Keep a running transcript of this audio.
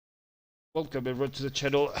Welcome everyone to the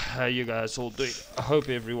channel. How you guys all doing? I hope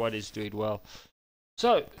everyone is doing well.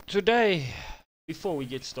 So today, before we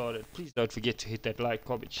get started, please don't forget to hit that like,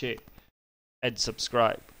 comment, share and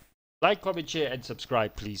subscribe. Like, comment, share and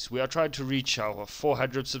subscribe, please. We are trying to reach our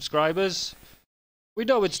 400 subscribers. We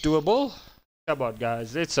know it's doable. Come on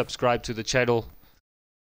guys, let's subscribe to the channel.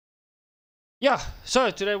 Yeah,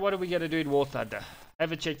 so today what are we going to do in War Thunder?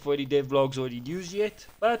 Haven't checked for any dev vlogs or any news yet,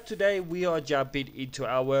 but today we are jumping into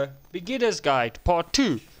our beginner's guide part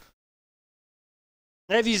 2.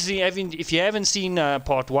 If you haven't seen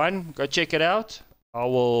part 1, go check it out. I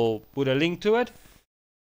will put a link to it.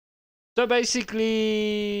 So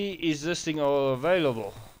basically, is this thing all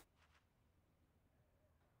available?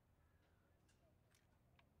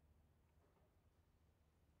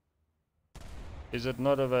 Is it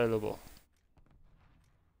not available?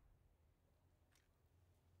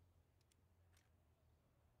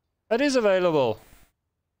 It is available.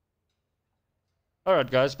 Alright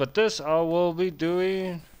guys, but this I will be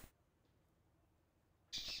doing.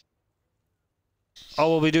 I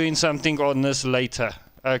will be doing something on this later.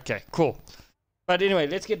 Okay, cool. But anyway,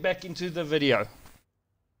 let's get back into the video.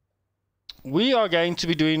 We are going to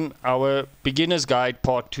be doing our beginner's guide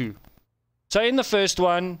part 2. So in the first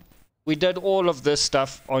one, we did all of this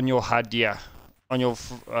stuff on your HUD here, on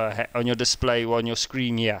your display or on your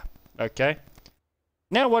screen here. Okay.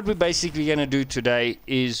 Now what we're basically going to do today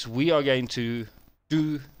is we are going to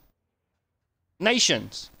do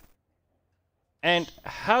nations and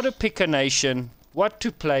how to pick a nation, what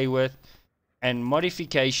to play with, and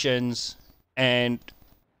modifications and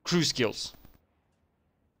crew skills.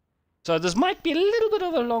 So this might be a little bit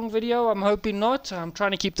of a long video. I'm hoping not. I'm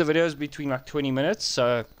trying to keep the videos between like 20 minutes.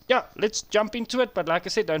 So yeah, let's jump into it. But like I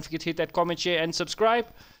said, don't forget to hit that comment, share and subscribe.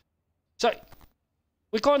 So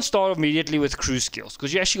we can't start immediately with crew skills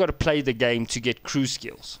because you actually got to play the game to get crew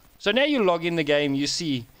skills. So now you log in the game, you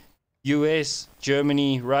see US,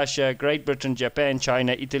 Germany, Russia, Great Britain, Japan,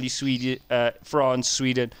 China, Italy, Sweden, France,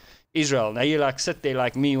 Sweden, Israel. Now you like sit there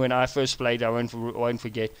like me when I first played. I won't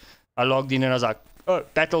forget. I logged in and I was like, oh,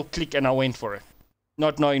 battle, click, and I went for it,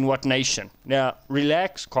 not knowing what nation. Now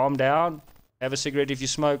relax, calm down, have a cigarette if you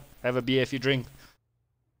smoke, have a beer if you drink.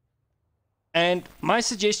 And my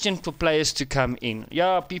suggestion for players to come in,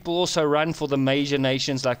 yeah, people also run for the major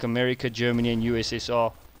nations like America, Germany and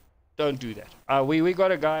USSR. Don't do that. We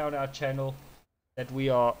got a guy on our channel that we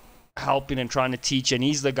are helping and trying to teach, and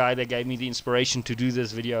he's the guy that gave me the inspiration to do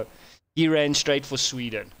this video. He ran straight for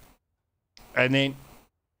Sweden, and then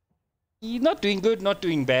he's not doing good, not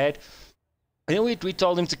doing bad. And then we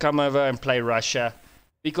told him to come over and play Russia,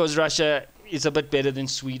 because Russia is a bit better than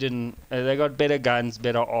Sweden. They got better guns,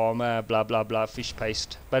 better armor, blah blah blah, fish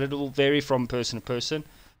paste. But it will vary from person to person.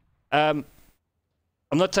 I'm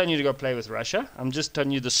not telling you to go play with Russia. I'm just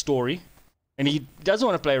telling you the story. And he doesn't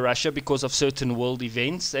want to play Russia because of certain world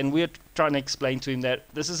events. And we're trying to explain to him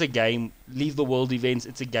that this is a game. Leave the world events.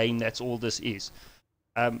 It's a game. That's all this is.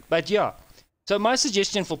 But yeah. So my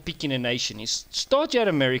suggestion for picking a nation is start at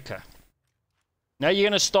America. Now you're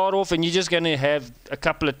going to start off and you're just going to have a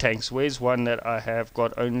couple of tanks. Where's one that I have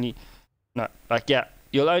got only... No, like, yeah.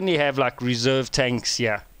 You'll only have, like, reserve tanks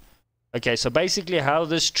here. Okay, so basically how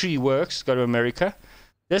this tree works, go to America.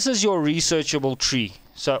 This is your researchable tree.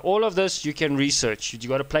 So all of this you can research. You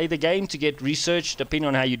got to play the game to get research. Depending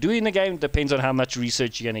on how you do in the game, depends on how much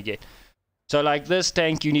research you're going to get. So like this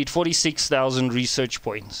tank, you need 46,000 research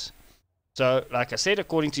points. So like I said,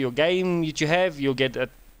 according to your game that you have, you'll get a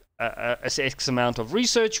X amount of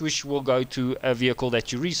research, which will go to a vehicle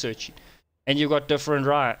that you research. And you've got different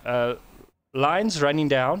lines running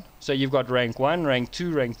down. So you've got rank 1, rank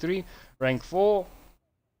 2, rank 3, rank 4,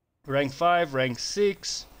 rank 5, rank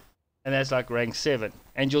 6, and that's like rank 7.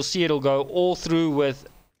 And you'll see it'll go all through with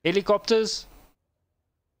helicopters.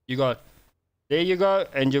 You got, there you go,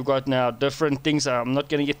 and you've got now different things. I'm not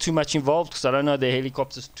going to get too much involved because I don't know the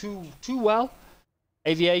helicopters too well.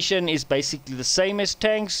 Aviation is basically the same as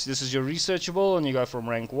tanks. This is your researchable, and you go from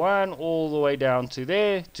rank 1 all the way down to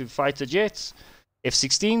there to fighter jets,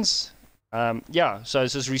 F-16s. Yeah, so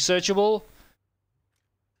this is researchable.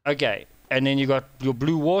 Okay, and then you got your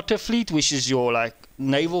blue water fleet, which is your like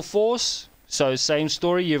naval force. So same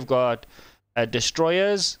story. You've got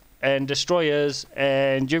destroyers, and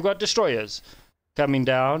you've got destroyers coming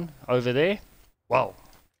down over there. Wow.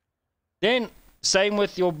 Then same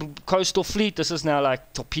with your coastal fleet. This is now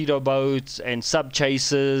like torpedo boats and sub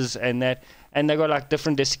chasers and that, and they got like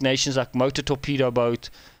different designations like motor torpedo boat,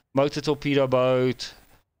 but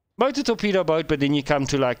then you come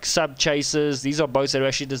to like sub chasers. These are boats that are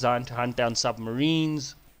actually designed to hunt down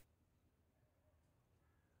submarines.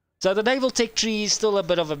 So the naval tech tree is still a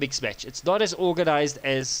bit of a mixed match. It's not as organized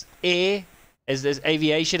as air, as there's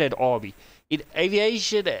aviation and army. In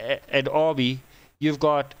aviation and army, you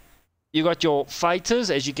got your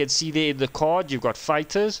fighters, as you can see there in the card. You've got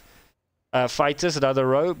fighters, another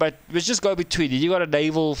row. But let's just go between it. You got a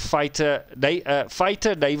naval fighter,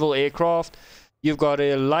 naval aircraft. You've got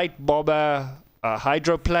a light bomber, a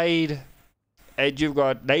hydroplane, and you've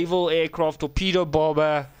got naval aircraft, torpedo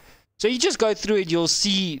bomber. So you just go through it, you'll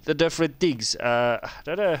see the different things. I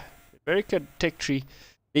don't know, American tech tree.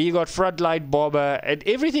 Then you got frontline bomber, and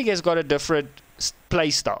everything has got a different play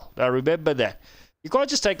style. Now remember that. You can't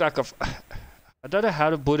just take like a... I don't know how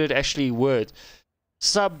to put it actually in words.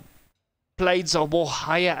 Some planes are more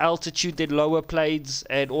higher altitude than lower planes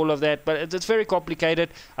and all of that, but it's very complicated.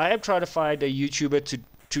 I am trying to find a YouTuber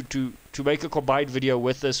to make a combined video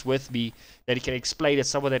with this with me, that he can explain it,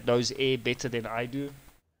 someone that knows air better than I do.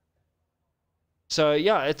 So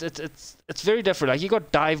yeah, it's very different. Like you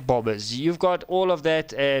got dive bombers, you've got all of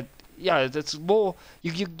that, and yeah, it's more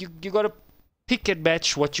you got to pick and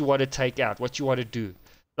match what you want to take out, what you want to do.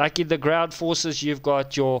 Like in the ground forces, you've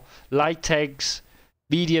got your light tanks,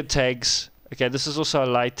 medium tanks. Okay, this is also a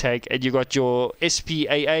light tank, and you got your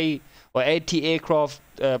SPAA or anti-aircraft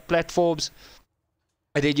platforms,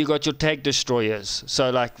 and then you got your tank destroyers. So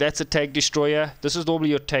like that's a tank destroyer. This is normally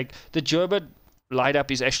your tank. The German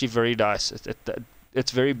lineup is actually very nice.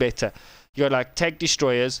 It's very better. You got like tank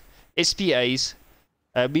destroyers, SPAs,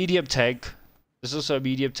 medium tank. This is also a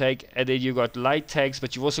medium tank, and then you got light tanks,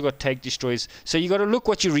 but you've also got tank destroyers. So you got to look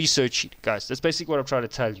what you're researching, guys. That's basically what I'm trying to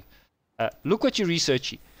tell you. Look what you're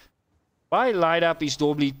researching. My lineup is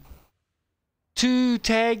normally 2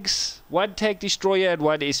 tanks, 1 tank destroyer, and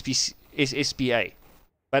 1 SPA.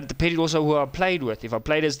 But depending also who I'm playing with. If I'm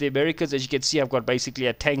playing as the Americans, as you can see, I've got basically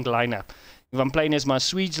a tank lineup. If I'm playing as my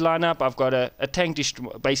Swedes lineup, I've got a tank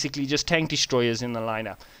basically just tank destroyers in the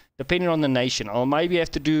lineup. Depending on the nation, I'll maybe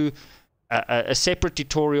have to do a separate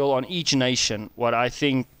tutorial on each nation, what I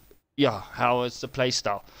think, yeah, how it's the play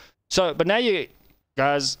style. So, but now you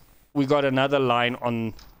guys, we got another line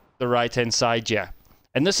on the right hand side here,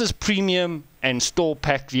 and this is premium and store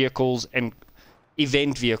pack vehicles and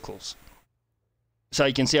event vehicles. So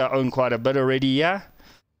you can see I own quite a bit already here.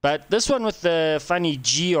 But this one with the funny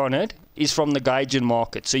G on it is from the Gaijin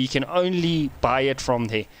market. So you can only buy it from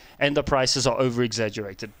there. And the prices are over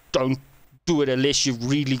exaggerated. Don't do it unless you've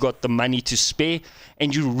really got the money to spare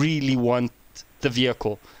and you really want the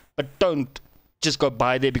vehicle. But don't just go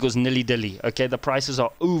buy there because nilly-dilly. Okay, the prices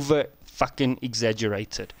are over fucking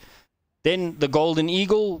exaggerated. Then the Golden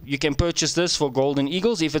Eagle, you can purchase this for Golden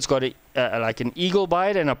Eagles if it's got a like an eagle by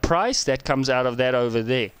it and a price that comes out of that over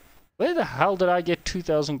there. Where the hell did I get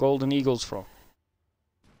 2,000 Golden Eagles from?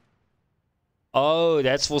 Oh,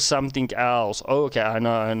 that's for something else. Oh, okay, I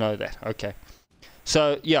know that. Okay,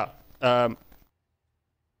 so yeah,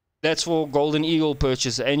 that's for Golden Eagle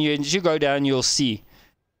purchase, and as you go down, you'll see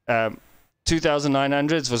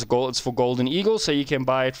 2,900 it's for Golden Eagle, so you can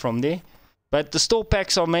buy it from there. But the store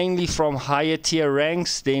packs are mainly from higher tier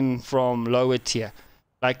ranks than from lower tier.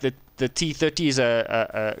 Like the T30 is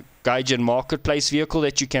a Gaijin marketplace vehicle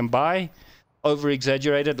that you can buy. Over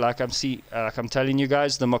exaggerated, like I'm telling you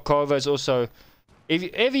guys. The Makova is also, if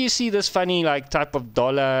ever you see this funny like type of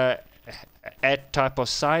dollar at type of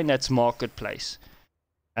sign, that's marketplace.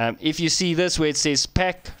 If you see this where it says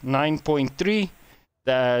pack 9.3,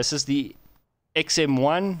 this is the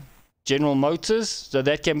XM1 General Motors, so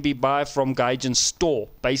that can be buy from Gaijin store.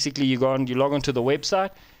 Basically, you log onto the website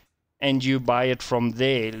and you buy it from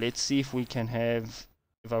there. Let's see if we can have,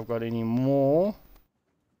 if I've got any more.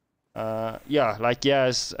 Yeah, like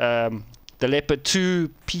yes, the Leopard 2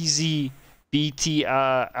 PZ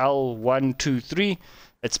BTRL123.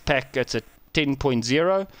 It's pack. It's a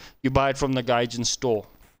 10.0. You buy it from the Gaijin store,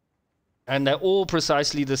 and they're all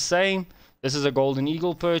precisely the same. This is a Golden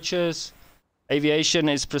Eagle purchase. Aviation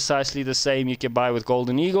is precisely the same. You can buy with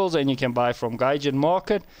Golden Eagles and you can buy from Gaijin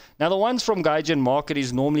Market. Now the ones from Gaijin Market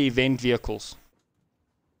is normally event vehicles.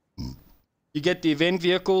 You get the event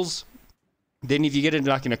vehicles, then if you get it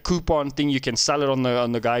like in a coupon thing, you can sell it on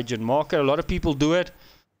the Gaijin Market. A lot of people do it.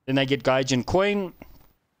 Then they get Gaijin coin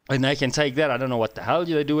and they can take that. I don't know what the hell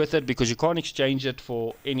they do with it because you can't exchange it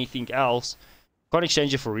for anything else. You can't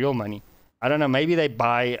exchange it for real money. I don't know, maybe they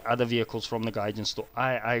buy other vehicles from the Gaijin store.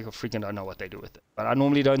 I freaking don't know what they do with it. But I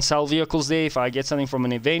normally don't sell vehicles there. If I get something from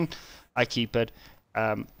an event, I keep it.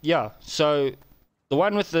 Yeah, so the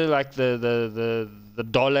one with the like the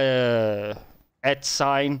dollar at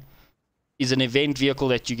sign is an event vehicle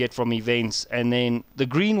that you get from events. And then the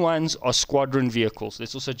green ones are squadron vehicles.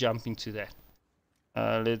 Let's also jump into that.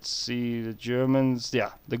 Let's see, the Germans.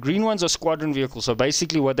 Yeah, the green ones are squadron vehicles. So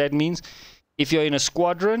basically what that means, if you're in a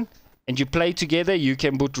squadron and you play together, you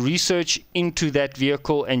can put research into that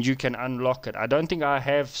vehicle and you can unlock it. I don't think I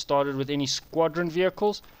have started with any squadron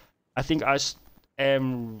vehicles. I think I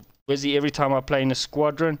am busy every time I play in a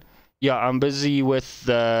squadron. Yeah, I'm busy with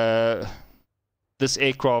this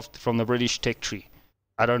aircraft from the British tech tree.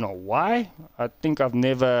 I don't know why. I think I've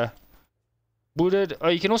never booted. Oh,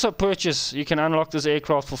 you can also purchase. You can unlock this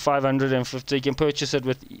aircraft for 550. You can purchase it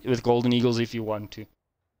with Golden Eagles if you want to.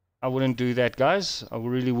 I wouldn't do that, guys. I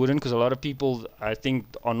really wouldn't, because a lot of people, I think,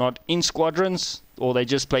 are not in squadrons, or they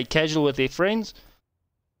just play casual with their friends.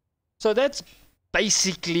 So that's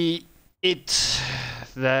basically it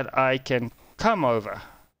that I can come over.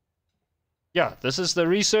 Yeah, this is the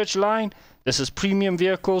research line. This is premium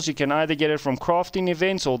vehicles. You can either get it from crafting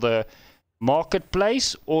events or the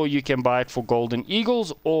marketplace, or you can buy it for Golden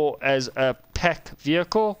Eagles or as a pack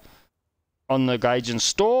vehicle on the Gaijin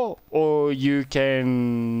store, or you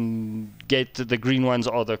can get the green ones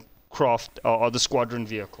or the craft or the squadron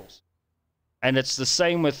vehicles. And it's the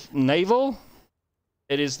same with naval.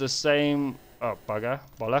 It is the same. Oh, bugger,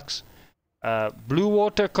 bollocks. Blue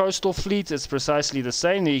water coastal fleet, it's precisely the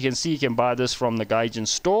same. You can see you can buy this from the Gaijin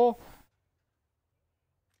store.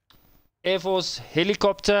 Air Force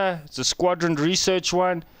helicopter, it's a squadron research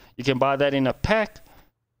one. You can buy that in a pack,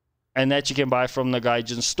 and that you can buy from the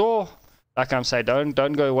Gaijin store. Like I'm saying,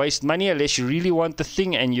 don't go waste money unless you really want the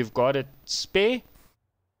thing and you've got it spare.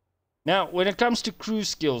 Now, when it comes to crew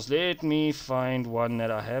skills, let me find one that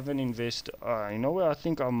I haven't invested. You know where I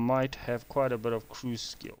think I might have quite a bit of crew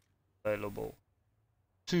skill available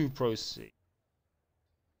to proceed.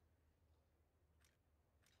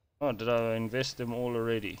 Oh, did I invest them all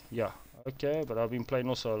already? Yeah, okay, but I've been playing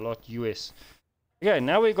also a lot US. Okay,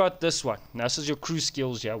 now we got this one. Now this is your crew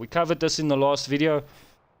skills. Yeah, we covered this in the last video.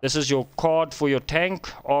 This is your card for your tank,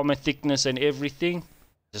 armor thickness and everything.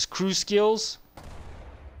 This is crew skills.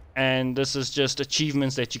 And this is just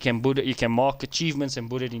achievements that you can put it. You can mark achievements and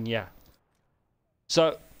put it in here.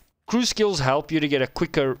 So crew skills help you to get a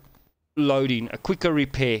quicker loading, a quicker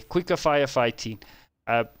repair, quicker firefighting.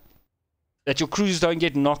 That your crews don't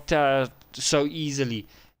get knocked out so easily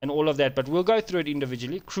and all of that. But we'll go through it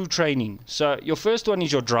individually. Crew training. So your first one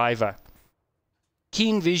is your driver.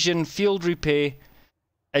 Keen vision, field repair,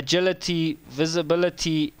 agility,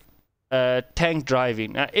 visibility, tank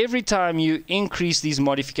driving. Now every time you increase these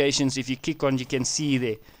modifications, if you click on, you can see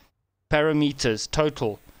there parameters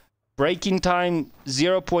total. Braking time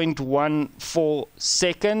 0.14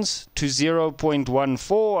 seconds to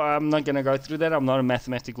 0.14. I'm not going to go through that. I'm not a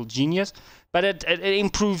mathematical genius, but it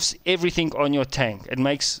improves everything on your tank. It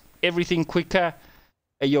makes everything quicker.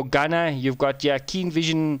 Your gunner, you've got your keen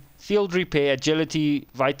vision, field repair, agility,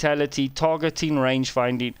 vitality, targeting, range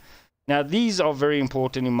finding. Now these are very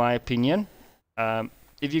important in my opinion.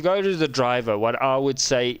 If you go to the driver, what I would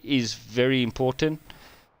say is very important.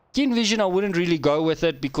 Keen vision, I wouldn't really go with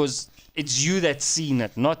it because it's you that's seen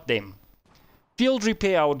it, not them. Field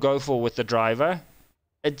repair, I would go for with the driver.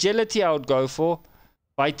 Agility, I would go for.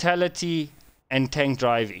 Vitality and tank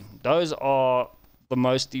driving. Those are the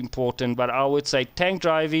most important, but I would say tank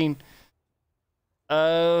driving.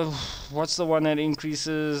 What's the one that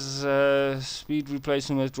increases speed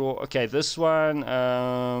replacement withdrawal? Okay, this one,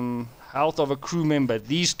 health of a crew member.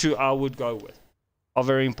 These two I would go with, are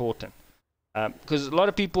very important. Because a lot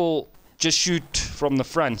of people just shoot from the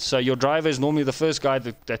front, so your driver is normally the first guy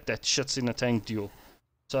that shits in a tank duel.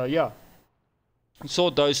 So yeah,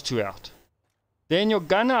 sort those two out. Then your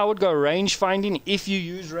gunner, I would go range finding if you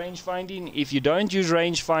use range finding. If you don't use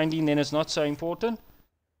range finding, then it's not so important.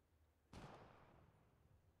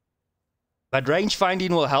 But range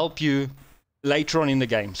finding will help you later on in the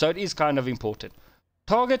game, so it is kind of important.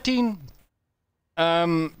 Targeting,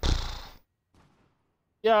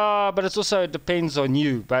 yeah, but it also depends on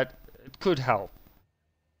you, but it could help.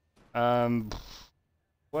 Well,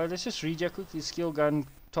 let's just read here quickly. Skill gun,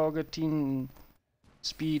 targeting,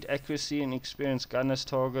 speed, accuracy, and experience. Gunners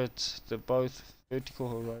targets, they're both vertical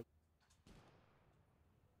horizontal.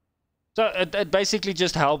 So it basically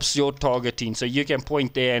just helps your targeting, so you can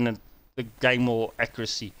point there and the game will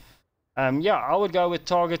accuracy. Yeah, I would go with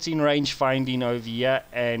targeting, range finding over here,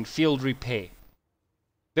 and field repair.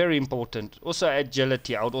 Very important. Also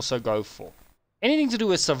agility, I would also go for. Anything to do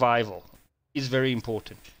with survival is very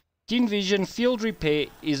important. Keen vision, field repair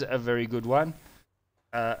is a very good one.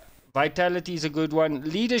 Vitality is a good one.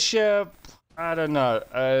 Leadership, I don't know.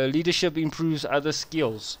 Leadership improves other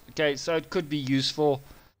skills. Okay, so it could be useful.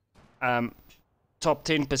 Top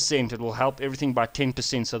 10%, it will help everything by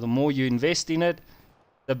 10%. So the more you invest in it,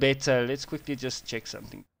 the better. Let's quickly just check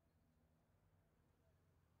something.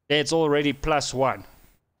 It's already +1.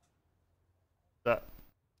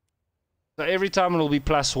 So every time it will be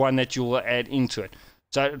 +1 that you will add into it.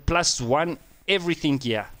 So +1 everything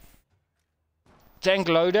here. Tank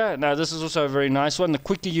loader. Now this is also a very nice one. The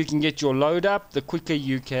quicker you can get your load up, the quicker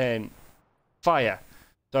you can fire.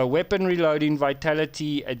 So weapon reloading,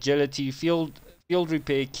 vitality, agility, field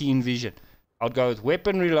repair, keen vision. I'll go with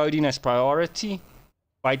weapon reloading as priority.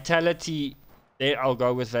 Vitality, there I'll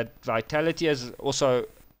go with that vitality as also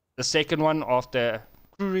the second one after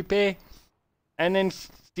crew repair. And then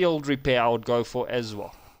field repair I would go for as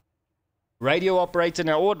well. Radio operator.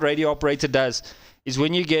 Now what radio operator does is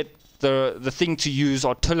when you get the thing to use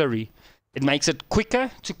artillery, it makes it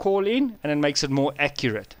quicker to call in and it makes it more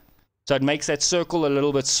accurate. So it makes that circle a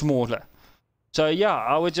little bit smaller. So yeah,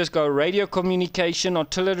 I would just go radio communication,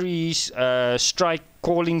 artillery strike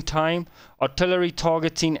calling time, artillery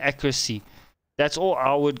targeting accuracy. That's all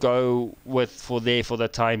I would go with for the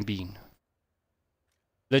time being.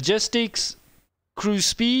 Logistics, crew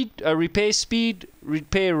speed,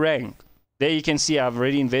 repair rank. There you can see I've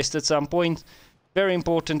already invested some points. Very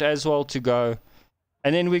important as well to go.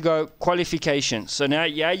 And then we go qualifications. So now,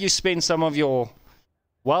 yeah, you spend some of your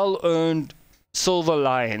well-earned silver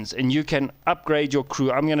lions and you can upgrade your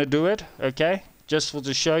crew. I'm going to do it, okay? Just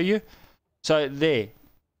to show you. So there.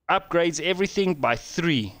 Upgrades everything by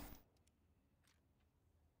 3.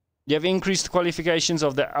 You have increased qualifications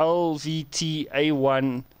of the LVT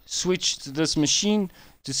A1. Switch to this machine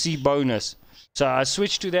to see bonus. So I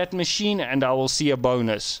switch to that machine and I will see a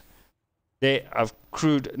bonus. There, I've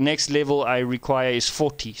crewed. Next level I require is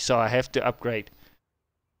 40, so I have to upgrade.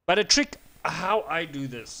 But a trick how I do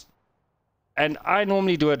this, and I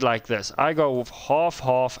normally do it like this. I go with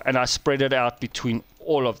half and I spread it out between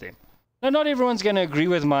all of them. Now not everyone's going to agree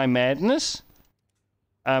with my madness.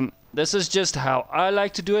 This is just how I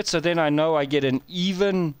like to do it, so then I know I get an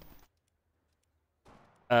even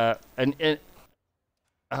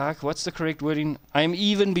what's the correct wording? I'm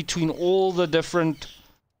even between all the different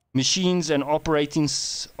machines and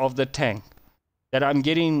operatings of the tank. That I'm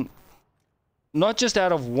getting not just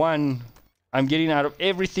out of one, I'm getting out of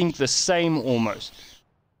everything the same almost.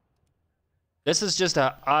 This is just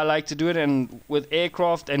how I like to do it, and with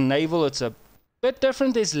aircraft and naval it's a bit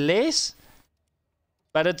different. There's less,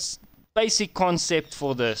 but it's basic concept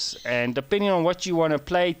for this, and depending on what you want to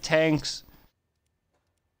play, tanks,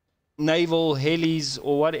 naval, helis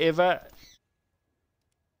or whatever.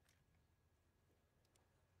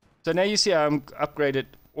 So now you see I'm upgraded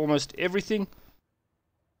almost everything.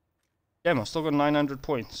 Damn, I've still got 900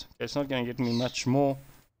 points. Okay, it's not going to get me much more,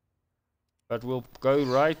 but we'll go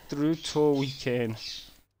right through till we can.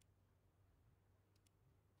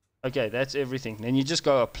 Okay, that's everything. Then you just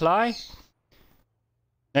go apply.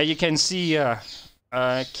 Now you can see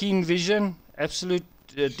keen vision, absolute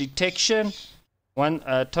detection,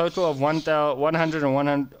 total of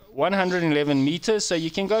 111 meters. So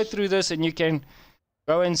you can go through this and you can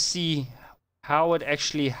go and see how it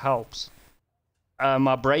actually helps.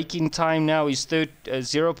 My braking time now is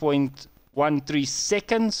 0.13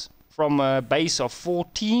 seconds from a base of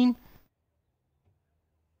 14.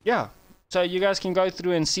 Yeah, so you guys can go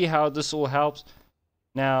through and see how this all helps.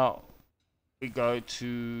 Now we go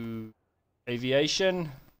to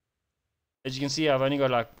aviation. As you can see, I've only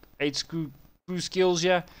got like 8 crew skills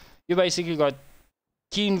here. You basically got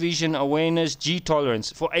keen vision, awareness, G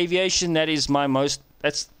tolerance. For aviation, that is my most,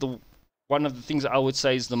 that's the one of the things I would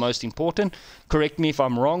say is the most important. Correct me if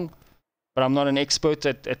I'm wrong, but I'm not an expert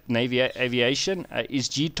at aviation. Is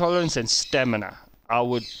G tolerance and stamina. I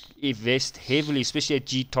would invest heavily, especially at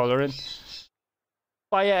G tolerance.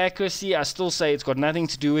 Fire accuracy, I still say it's got nothing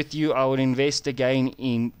to do with you. I would invest again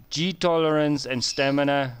in G tolerance and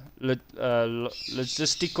stamina.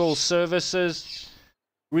 Logistical services.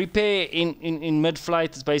 Repair in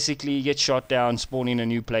mid-flight is basically you get shot down, spawn in a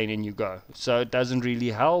new plane and you go. So it doesn't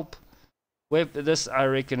really help. This I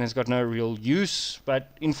reckon has got no real use,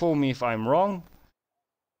 but inform me if I'm wrong.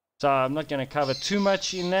 So I'm not going to cover too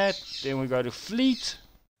much in that. Then we go to fleet.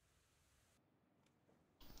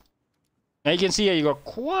 Now you can see here you got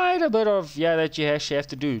quite a bit of that you actually have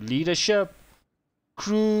to do. Leadership,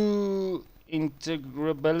 crew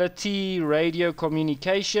integrability, radio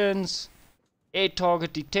communications, air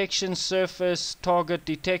target detection, surface target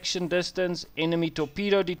detection distance, enemy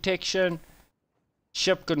torpedo detection,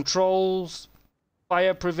 ship controls,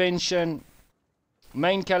 fire prevention,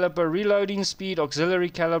 main caliber reloading speed, auxiliary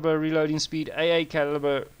caliber reloading speed, AA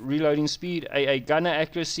caliber reloading speed, AA gunner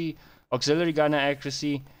accuracy, auxiliary gunner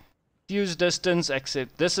accuracy, fuse distance,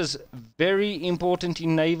 except this is very important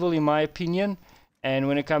in naval in my opinion. And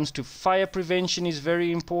when it comes to fire prevention is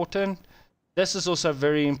very important. This is also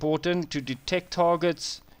very important to detect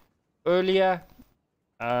targets earlier.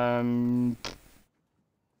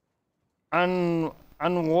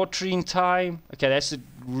 Unwatering time. Okay, that's to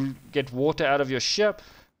get water out of your ship.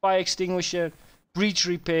 Fire extinguisher, breach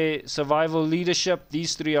repair, survival leadership.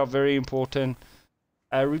 These three are very important.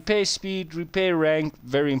 Repair speed, repair rank,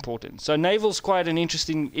 very important. So naval's quite an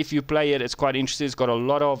interesting, if you play it, it's quite interesting. It's got a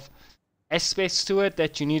lot of aspects to it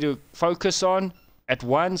that you need to focus on at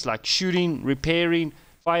once, like shooting, repairing,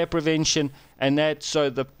 fire prevention, and that.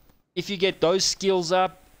 So if you get those skills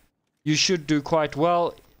up, you should do quite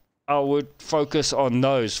well. I would focus on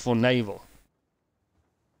those for naval.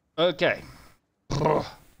 Okay.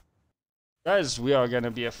 Guys, we are going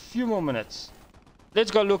to be a few more minutes.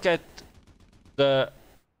 Let's go look at the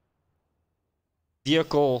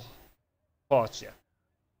vehicle parts here.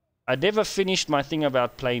 I never finished my thing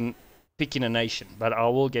about picking a nation, but I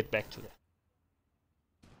will get back to that.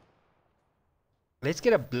 Let's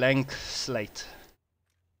get a blank slate.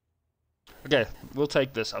 Okay, we'll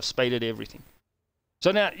take this. I've spaded everything.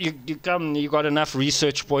 So now you got enough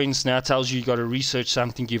research points. Now it tells you got to research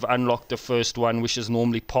something. You've unlocked the first one, which is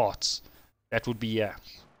normally parts. That would be, yeah.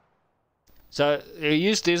 So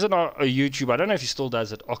there's a YouTube, I don't know if he still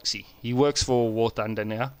does it, Oxy. He works for War Thunder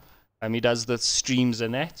now. He does the streams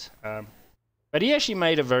and that. But he actually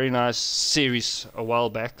made a very nice series a while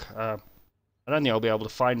back. I don't think I'll be able to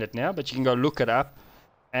find it now, but you can go look it up.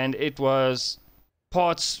 And it was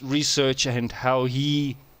parts research and how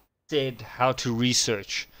he said how to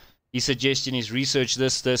research. His suggestion is research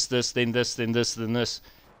this, then this, then this, then this.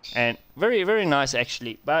 And very, very nice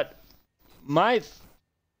actually. But my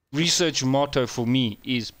research motto for me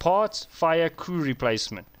is parts, fire, crew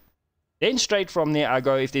replacement. Then straight from there I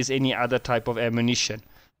go if there's any other type of ammunition.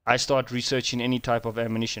 I start researching any type of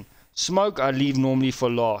ammunition. Smoke I leave normally for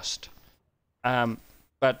last.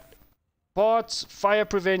 But parts, fire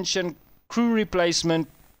prevention, crew replacement,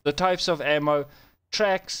 the types of ammo,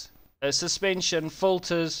 tracks, suspension,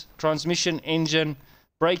 filters, transmission, engine,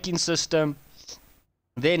 braking system,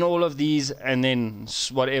 then all of these, and then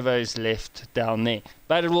whatever is left down there.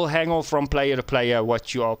 But it will hang off from player to player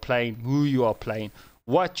what you are playing, who you are playing,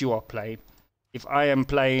 what you are playing. If I'm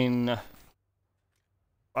playing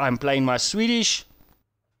my Swedish,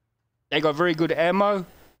 they got very good ammo,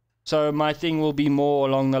 so my thing will be more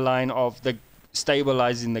along the line of the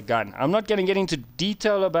stabilizing the gun. I'm not going to get into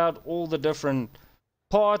detail about all the different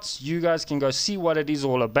parts. You guys can go see what it is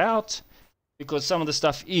all about, because some of the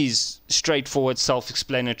stuff is straightforward,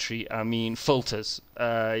 self-explanatory. I mean, filters,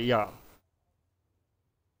 yeah.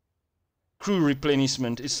 Crew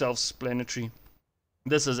replenishment is self-explanatory.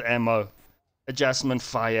 This is ammo, adjustment,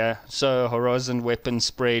 fire, so horizon, weapon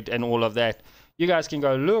spread, and all of that. You guys can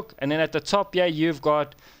go look, and then at the top here, you've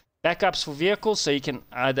got backups for vehicles, so you can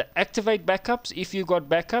either activate backups if you got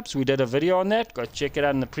backups. We did a video on that. Go check it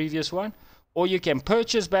out in the previous one. Or you can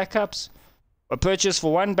purchase backups. A purchase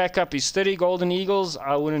for one backup is 30 golden eagles.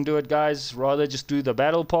 I wouldn't do it, guys. Rather just do the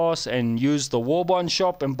battle pass and use the Warbond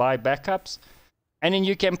shop and buy backups. And then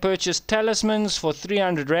you can purchase talismans for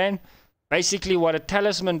 300 Rand. Basically what a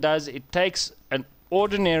talisman does, it takes an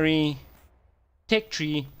ordinary tech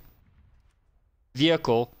tree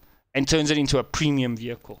vehicle and turns it into a premium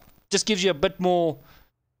vehicle. Just gives you a bit more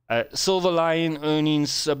silver lion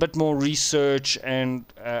earnings, a bit more research and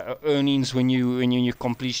earnings when you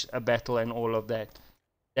complete a battle and all of that.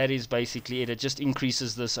 That is basically it. It just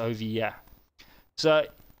increases this over here. So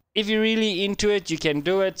if you're really into it, you can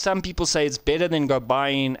do it. Some people say it's better than go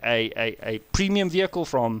buying a premium vehicle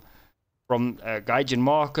from Gaijin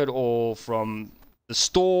Market or from the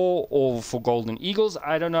store or for Golden Eagles.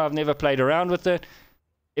 I don't know. I've never played around with it.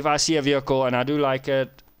 If I see a vehicle and I do like it,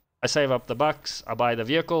 I save up the bucks, I buy the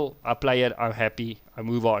vehicle, I play it, I'm happy, I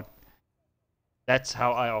move on. That's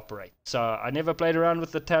how I operate. So I never played around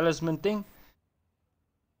with the talisman thing.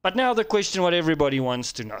 But now the question what everybody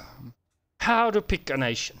wants to know. How to pick a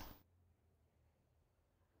nation.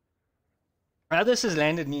 Now this has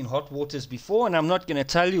landed me in hot waters before, and I'm not going to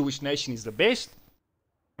tell you which nation is the best.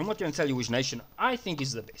 I'm not going to tell you which nation I think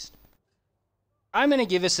is the best. I'm going to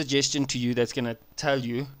give a suggestion to you that's going to tell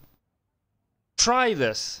you, try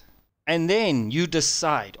this, and then you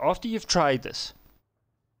decide. After you've tried this,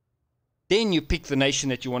 then you pick the nation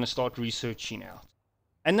that you want to start researching out.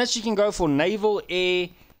 And thus you can go for naval, air,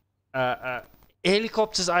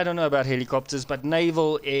 helicopters. I don't know about helicopters, but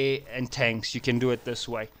naval, air, and tanks. You can do it this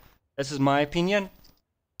way. This is my opinion.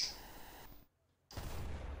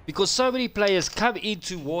 Because so many players come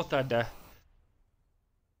into War Thunder,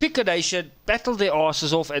 pick a nation, battle their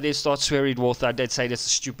asses off, and then start swearing war thunder and say it's a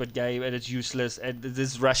stupid game and it's useless and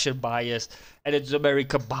it's Russian biased and it's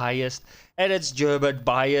America biased and it's German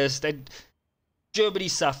biased and Germany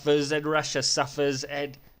suffers and Russia suffers,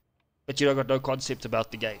 but you don't got no concept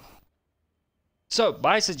about the game. So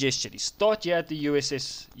my suggestion is start here at the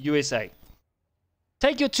USA.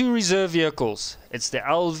 Take your 2 reserve vehicles. It's the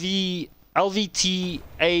LVT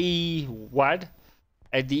A1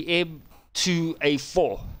 and the M2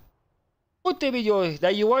 A4. Put them in your... Now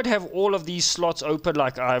you won't have all of these slots open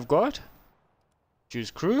like I've got. Choose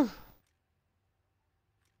crew.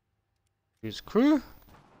 Choose crew.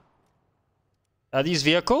 Now these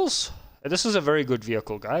vehicles, this is a very good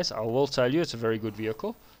vehicle, guys. I will tell you, it's a very good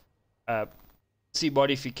vehicle. See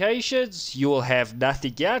modifications. You will have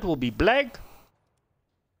nothing here. It will be blank.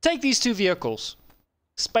 Take these 2 vehicles.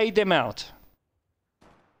 Spade them out.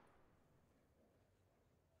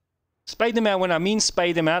 Spade them out. When I mean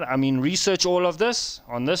spade them out, I mean research all of this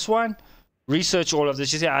on this one. Research all of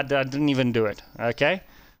this. You see, I didn't even do it. Okay?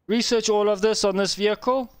 Research all of this on this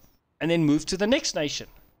vehicle. And then move to the next nation.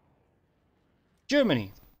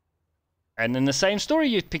 Germany. And in the same story,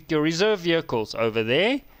 you pick your reserve vehicles over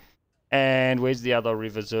there. And where's the other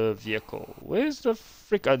reserve vehicle? Where's the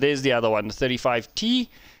frick? Oh, there's the other one, the 35T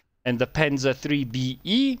and the Panzer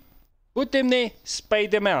 3BE. Put them there,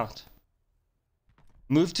 spade them out.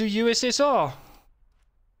 Move to USSR.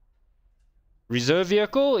 Reserve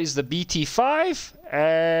vehicle is the BT5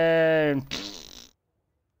 and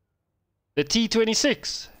the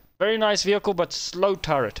T26. Very nice vehicle, but slow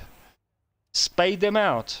turret. Spade them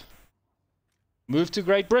out. Move to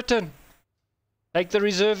Great Britain. Take the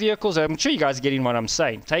reserve vehicles. I'm sure you guys are getting what I'm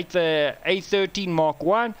saying. Take the A13 Mark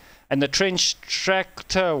 1 and the Trench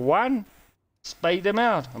Tractor 1. Spade them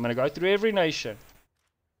out. I'm going to go through every nation.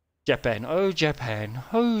 Japan. Oh, Japan.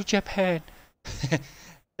 Oh, Japan.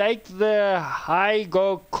 Take the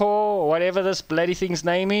Haigoko, whatever this bloody thing's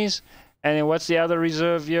name is. And then what's the other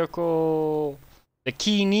reserve vehicle? The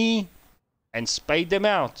Kini. And spade them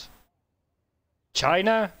out.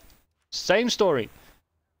 China. Same story.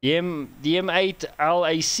 The M8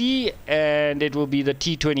 LAC, and it will be the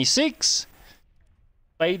T26.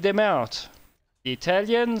 Spade them out. The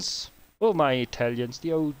Italians. Oh, my Italians.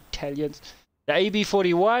 The old Italians. The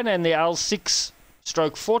AB41 and the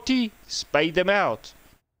L6/40. Spade them out.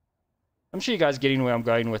 I'm sure you guys are getting where I'm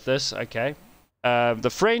going with this. Okay.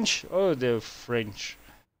 The French. Oh, the French.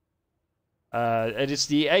 It is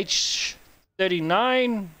the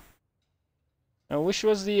H39. Now, which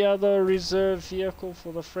was the other reserve vehicle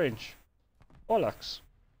for the French? Bollocks.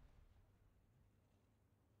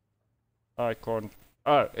 I can't.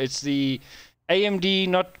 Oh, it's the AMD,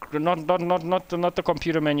 not the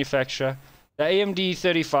computer manufacturer. The AMD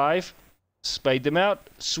 35. Spade them out.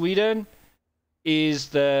 Sweden is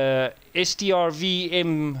the STRV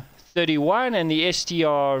M31 and the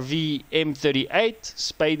STRV M38.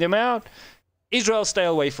 Spade them out. Israel, stay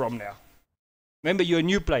away from now. Remember, you're a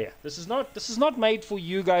new player. This is not made for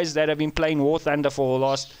you guys that have been playing War Thunder for the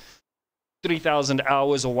last 3,000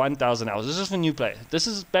 hours or 1,000 hours. This is for new players. This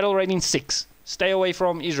is battle rating 6. Stay away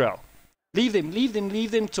from Israel. Leave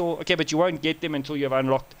them till... Okay, but you won't get them until you have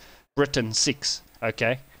unlocked Britain 6.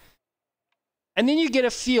 Okay? And then you get a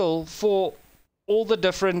feel for all the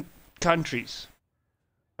different countries.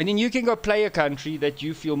 And then you can go play a country that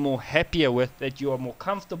you feel more happier with, that you are more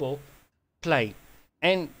comfortable playing.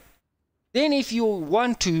 And then if you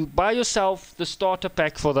want to, buy yourself the starter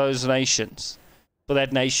pack for those nations. For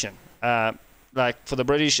that nation. Like for the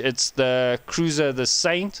British, it's the Cruiser, the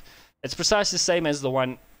Saint. It's precisely the same as the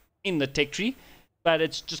one in the tech tree, but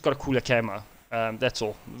it's just got a cooler camo. That's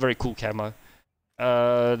all. Very cool camo.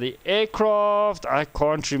 The aircraft, I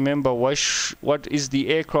can't remember what is the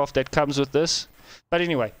aircraft that comes with this. But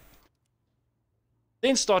anyway.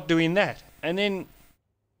 Then start doing that. And then,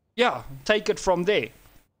 yeah, take it from there.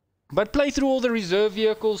 But play through all the reserve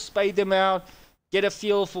vehicles, spade them out, get a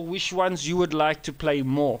feel for which ones you would like to play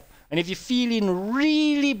more. And if you're feeling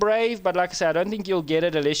really brave, but like I said, I don't think you'll get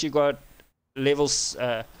it unless you got levels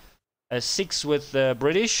 6 with the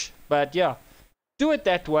British. But yeah, do it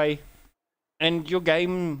that way, and your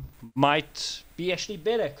game might be actually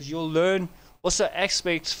better because you'll learn also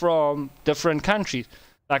aspects from different countries.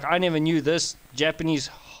 Like I never knew this Japanese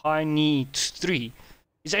Hini 3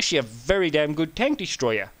 is actually a very damn good tank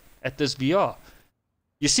destroyer at this VR.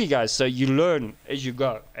 You see, guys, so you learn as you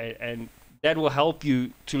go, and that will help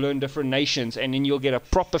you to learn different nations, and then you'll get a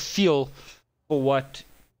proper feel for what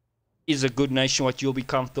is a good nation, what you'll be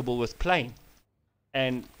comfortable with playing.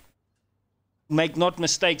 And make not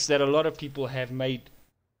mistakes that a lot of people have made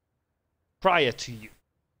prior to you.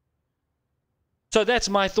 So that's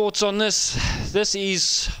my thoughts on this. This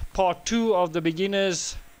is part 2 of the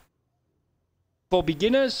beginners for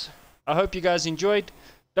beginners. I hope you guys enjoyed.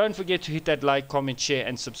 Don't forget to hit that like, comment, share,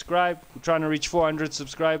 and subscribe. We're trying to reach 400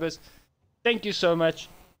 subscribers. Thank you so much.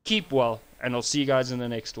 Keep well, and I'll see you guys in the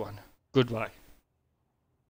next one. Goodbye.